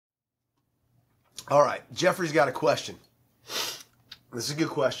All right, Jeffrey's got a question. This is a good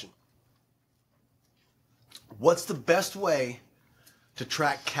question. What's the best way to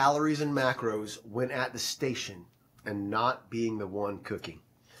track calories and macros when at the station and not being the one cooking?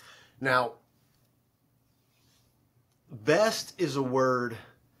 Now, best is a word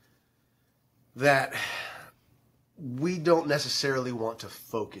that we don't necessarily want to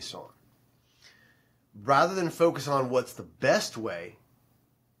focus on. Rather than focus on what's the best way,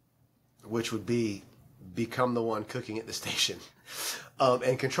 which would be become the one cooking at the station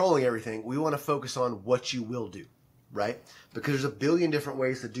and controlling everything, we want to focus on what you will do, right? Because there's a billion different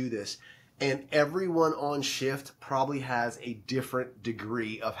ways to do this, and everyone on shift probably has a different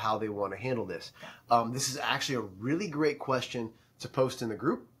degree of how they want to handle this. This is actually a really great question to post in the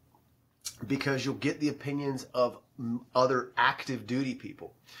group, because you'll get the opinions of other active duty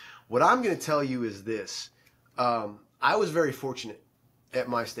people. What I'm going to tell you is this. I was very fortunate at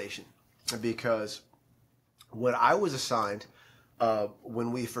my station, because when I was assigned,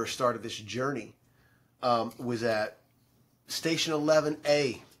 when we first started this journey, was at Station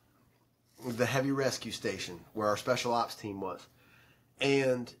 11A, the heavy rescue station, where our special ops team was.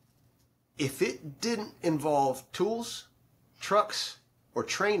 And if it didn't involve tools, trucks, or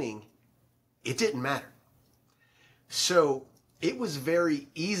training, it didn't matter. So it was very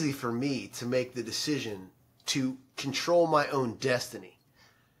easy for me to make the decision to control my own destiny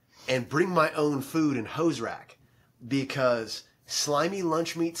and bring my own food and hose rack, because slimy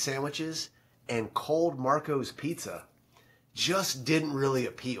lunch meat sandwiches and cold Marco's pizza just didn't really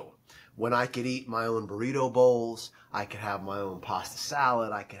appeal. When I could eat my own burrito bowls, I could have my own pasta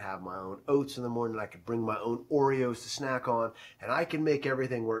salad, I could have my own oats in the morning, I could bring my own Oreos to snack on, and I can make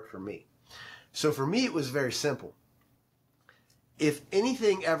everything work for me. So for me, it was very simple. If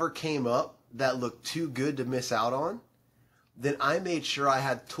anything ever came up that looked too good to miss out on, then I made sure I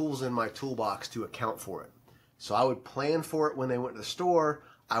had tools in my toolbox to account for it. So I would plan for it when they went to the store.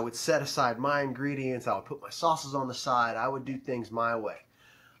 I would set aside my ingredients. I would put my sauces on the side. I would do things my way.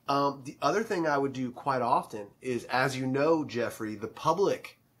 The other thing I would do quite often is, as you know, Jeffrey, the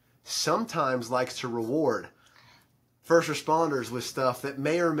public sometimes likes to reward first responders with stuff that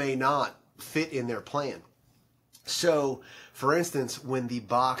may or may not fit in their plan. So, for instance, when the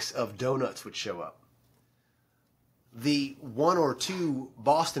box of donuts would show up, the 1 or 2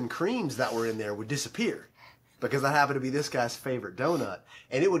 Boston creams that were in there would disappear, because that happened to be this guy's favorite donut,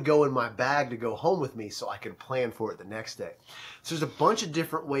 and it would go in my bag to go home with me so I could plan for it the next day. So there's a bunch of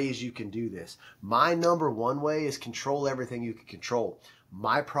different ways you can do this. My number one way is control everything you can control.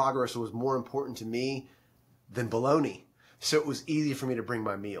 My progress was more important to me than bologna, so it was easy for me to bring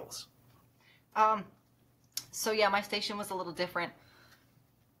my meals. So yeah, my station was a little different.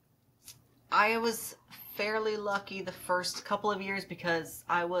 I was fairly lucky the first couple of years because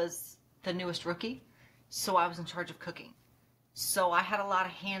I was the newest rookie, so I was in charge of cooking. So I had a lot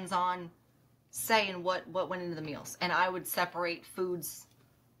of hands-on say in what went into the meals, and I would separate foods,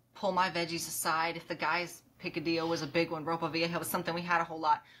 pull my veggies aside. If the guy's picadillo was a big one, ropa vieja was something we had a whole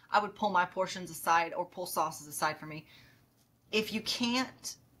lot, I would pull my portions aside or pull sauces aside for me. If you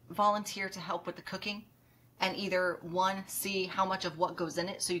can't volunteer to help with the cooking, and either 1, see how much of what goes in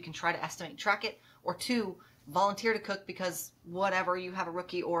it so you can try to estimate and track it, or 2, volunteer to cook because whatever, you have a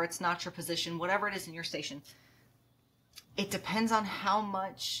rookie or it's not your position, whatever it is in your station. It depends on how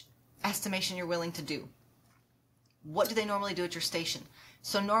much estimation you're willing to do. What do they normally do at your station?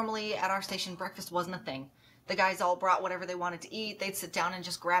 So normally at our station, breakfast wasn't a thing. The guys all brought whatever they wanted to eat. They'd sit down and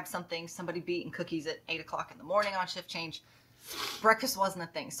just grab something. Somebody be eating cookies at 8 o'clock in the morning on shift change. Breakfast wasn't a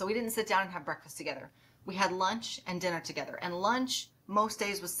thing. So we didn't sit down and have breakfast together. We had lunch and dinner together. And lunch, most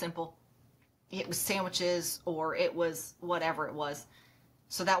days, was simple. It was sandwiches or it was whatever it was.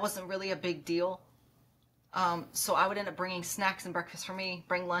 So that wasn't really a big deal. So I would end up bringing snacks and breakfast for me,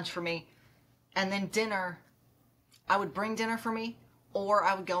 bring lunch for me. And then dinner, I would bring dinner for me, or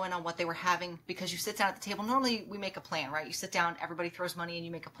I would go in on what they were having, because you sit down at the table. Normally we make a plan, right? You sit down, everybody throws money, and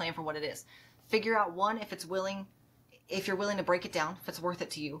you make a plan for what it is. Figure out, 1, if you're willing to break it down, if it's worth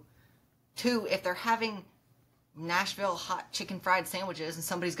it to you. 2, if they're having Nashville hot chicken fried sandwiches and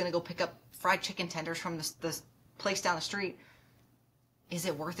somebody's going to go pick up fried chicken tenders from this place down the street, is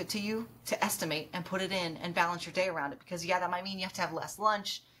it worth it to you to estimate and put it in and balance your day around it? Because yeah, that might mean you have to have less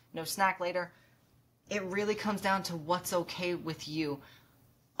lunch, no snack later. It really comes down to what's okay with you.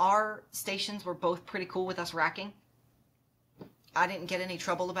 Our stations were both pretty cool with us racking. I didn't get any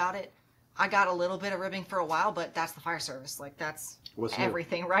trouble about it. I got a little bit of ribbing for a while, but that's the fire service. Like, that's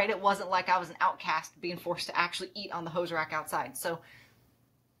everything, right? It wasn't like I was an outcast being forced to actually eat on the hose rack outside. So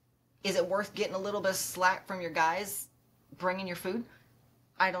is it worth getting a little bit of slack from your guys bringing your food?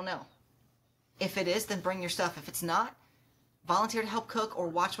 I don't know. If it is, then bring your stuff. If it's not, volunteer to help cook or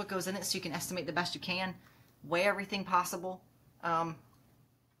watch what goes in it so you can estimate the best you can. Weigh everything possible.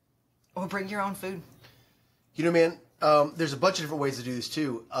 Or bring your own food. You know, man, there's a bunch of different ways to do this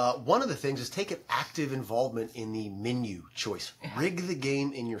too. One of the things is take an active involvement in the menu choice. Yeah. Rig the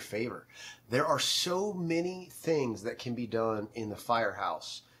game in your favor. There are so many things that can be done in the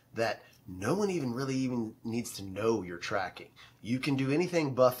firehouse that no one even needs to know you're tracking. You can do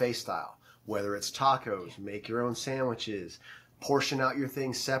anything buffet style, whether it's tacos, make your own sandwiches, portion out your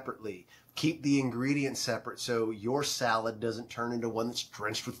things separately. Keep the ingredients separate so your salad doesn't turn into one that's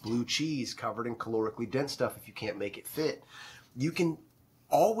drenched with blue cheese, covered in calorically dense stuff if you can't make it fit. You can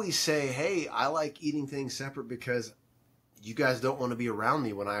always say, hey, I like eating things separate because you guys don't want to be around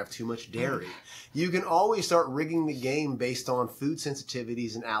me when I have too much dairy. You can always start rigging the game based on food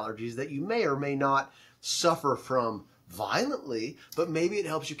sensitivities and allergies that you may or may not suffer from violently, but maybe it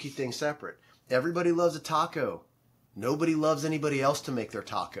helps you keep things separate. Everybody loves a taco. Nobody loves anybody else to make their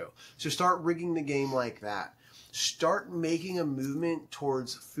taco. So start rigging the game like that. Start making a movement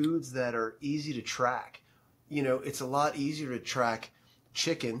towards foods that are easy to track. You know, it's a lot easier to track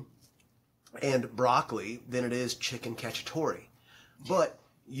chicken and broccoli than it is chicken cacciatore. But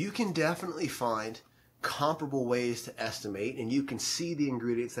you can definitely find comparable ways to estimate, and you can see the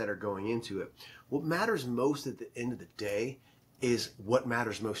ingredients that are going into it. What matters most at the end of the day is what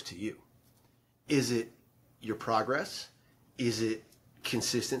matters most to you. Is it your progress? Is it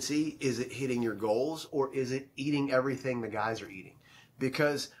consistency? Is it hitting your goals? Or is it eating everything the guys are eating?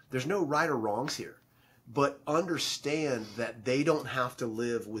 Because there's no right or wrongs here. But understand that they don't have to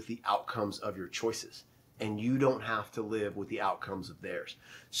live with the outcomes of your choices. And you don't have to live with the outcomes of theirs.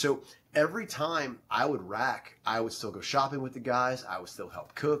 So every time I would rack, I would still go shopping with the guys. I would still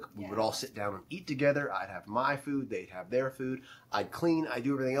help cook. We would all sit down and eat together. I'd have my food. They'd have their food. I'd clean. I'd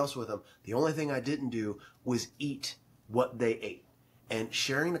do everything else with them. The only thing I didn't do was eat what they ate. And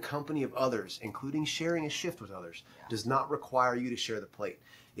sharing the company of others, including sharing a shift with others, does not require you to share the plate.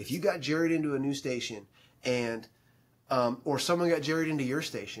 If you got jerried into a new station and or someone got jerried into your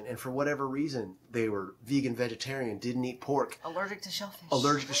station and for whatever reason they were vegan, vegetarian, didn't eat pork. Allergic to shellfish.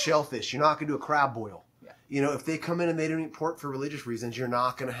 Allergic to shellfish. You're not going to do a crab boil. Yeah. You know, if they come in and they don't eat pork for religious reasons, you're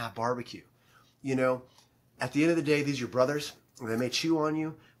not going to have barbecue. You know, at the end of the day, these are your brothers. They may chew on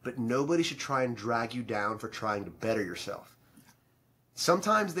you, but nobody should try and drag you down for trying to better yourself.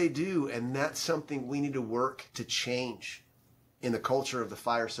 Sometimes they do, and that's something we need to work to change in the culture of the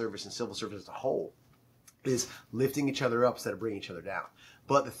fire service and civil service as a whole, is lifting each other up instead of bringing each other down.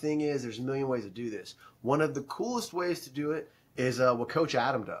 But the thing is, there's a million ways to do this. One of the coolest ways to do it is what Coach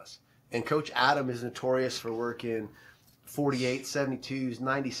Adam does. And Coach Adam is notorious for working 48, 72s,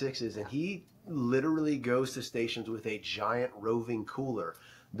 96s, and he literally goes to stations with a giant roving cooler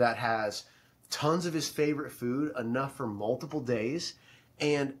that has tons of his favorite food, enough for multiple days,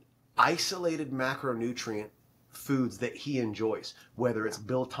 and isolated macronutrient foods that he enjoys, whether it's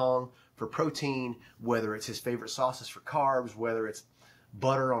biltong for protein, whether it's his favorite sauces for carbs, whether it's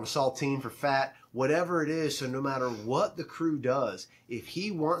butter on a saltine for fat, whatever it is. So no matter what the crew does, if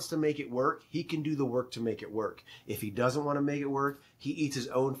he wants to make it work, he can do the work to make it work. If he doesn't want to make it work, he eats his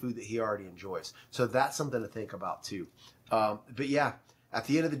own food that he already enjoys. So that's something to think about too. But yeah, at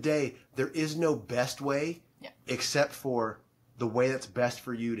the end of the day, there is no best way except for the way that's best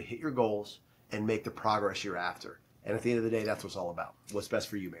for you to hit your goals and make the progress you're after. And at the end of the day, that's what it's all about. What's best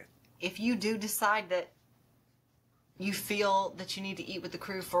for you, man. If you do decide that you feel that you need to eat with the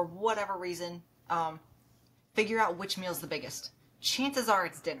crew for whatever reason, figure out which meal's the biggest. Chances are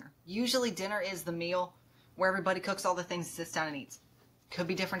it's dinner. Usually dinner is the meal where everybody cooks all the things and sits down and eats. Could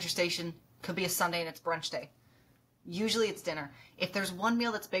be different your station. Could be a Sunday and it's brunch day. Usually it's dinner. If there's one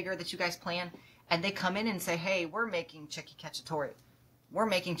meal that's bigger that you guys plan and they come in and say, hey, we're making chicken cacciatore. We're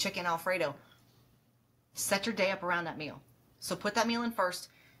making chicken Alfredo. Set your day up around that meal. So put that meal in first.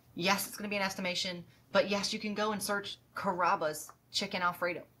 Yes, it's going to be an estimation, but yes, you can go and search Carrabba's chicken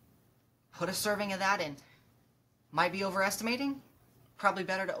Alfredo. Put a serving of that in. Might be overestimating. Probably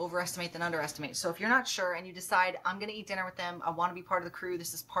better to overestimate than underestimate. So if you're not sure and you decide, I'm going to eat dinner with them, I want to be part of the crew,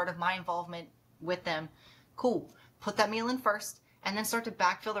 this is part of my involvement with them, cool. Put that meal in first and then start to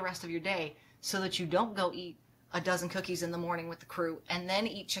backfill the rest of your day so that you don't go eat a dozen cookies in the morning with the crew and then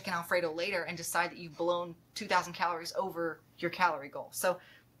eat chicken Alfredo later and decide that you've blown 2,000 calories over your calorie goal. So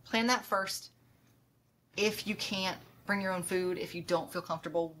plan that first. If you can't, bring your own food. If you don't feel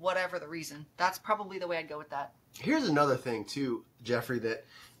comfortable, whatever the reason, that's probably the way I'd go with that. Here's another thing too, Jeffrey, that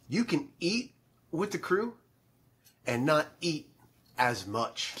you can eat with the crew and not eat as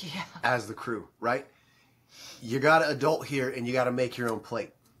much as the crew, right? You got an adult here and you got to make your own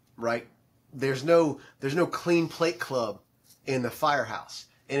plate, right? there's no clean plate club in the firehouse.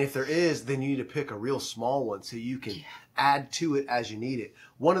 And if there is, then you need to pick a real small one so you can add to it as you need it.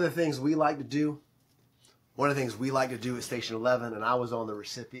 One of the things we like to do at Station 11, and I was on the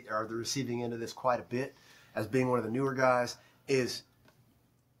receiving end of this quite a bit as being one of the newer guys, is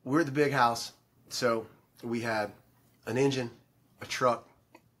we're at the big house. So we had an engine, a truck,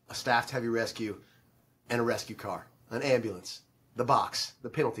 a staffed heavy rescue, and a rescue car, an ambulance, the box, the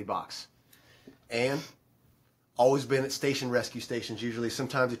penalty box. And always been at station rescue stations, usually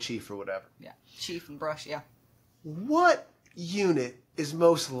sometimes a chief or whatever. Yeah, chief and brush, yeah. What unit is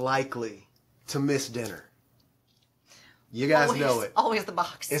most likely to miss dinner? You guys know it. Always the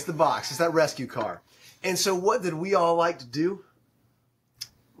box. It's the box. It's that rescue car. And so what did we all like to do?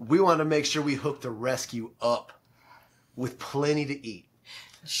 We wanted to make sure we hooked the rescue up with plenty to eat.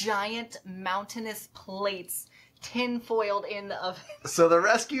 Giant mountainous plates, tin foiled in the oven. So the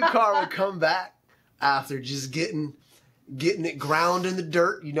rescue car would come back after just getting it ground in the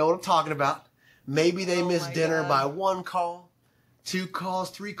dirt. You know what I'm talking about. Maybe they missed dinner by 1 call, 2 calls,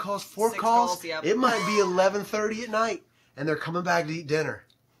 3 calls, 4 6 calls. yep. It might be 11:30 at night, and they're coming back to eat dinner.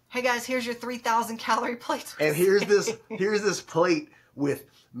 Hey guys, here's your 3,000 calorie plate. And here's this plate with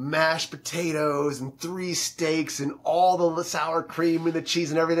mashed potatoes and 3 steaks and all the sour cream and the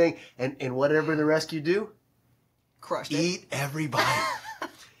cheese and everything. And whatever the rescue do, Crushed it. Eat every bite.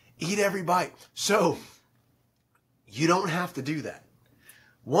 Eat every bite. So you don't have to do that.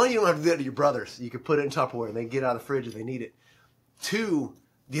 1, you don't have to do that to your brothers. You can put it in Tupperware and they can get it out of the fridge if they need it. 2,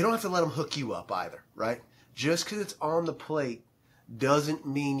 you don't have to let them hook you up either, right? Just because it's on the plate doesn't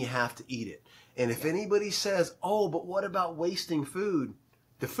mean you have to eat it. And if anybody says, oh, but what about wasting food?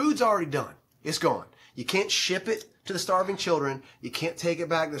 The food's already done. It's gone. You can't ship it to the starving children. You can't take it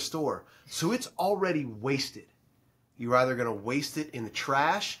back to the store. So it's already wasted. You're either going to waste it in the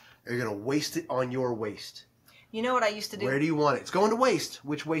trash or you're going to waste it on your waste. You know what I used to do? Where do you want it? It's going to waste.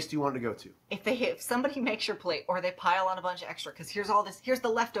 Which waste do you want it to go to? If somebody makes your plate or they pile on a bunch of extra, because here's the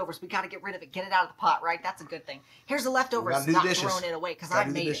leftovers. We got to get rid of it. Get it out of the pot, right? That's a good thing. Here's the leftovers. Not throwing it away because I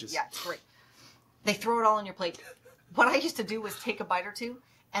made it. Yeah, it's great. They throw it all on your plate. What I used to do was take a bite or two,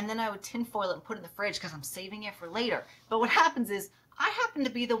 and then I would tinfoil it and put it in the fridge because I'm saving it for later. But what happens is I happen to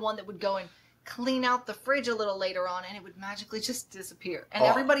be the one that would go and clean out the fridge a little later on, and it would magically just disappear. And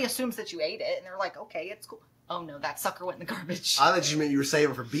everybody assumes that you ate it, and they're like, okay, it's cool. Oh no, that sucker went in the garbage. I thought you meant you were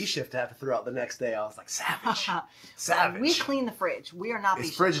saving for B shift to have to throw out the next day. I was like, savage. Savage. We clean the fridge. We are not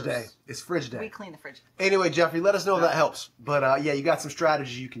It's B fridge shifters. day. It's fridge day. We clean the fridge. Anyway, Jeffrey, let us know if that helps. But yeah, you got some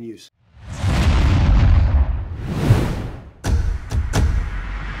strategies you can use.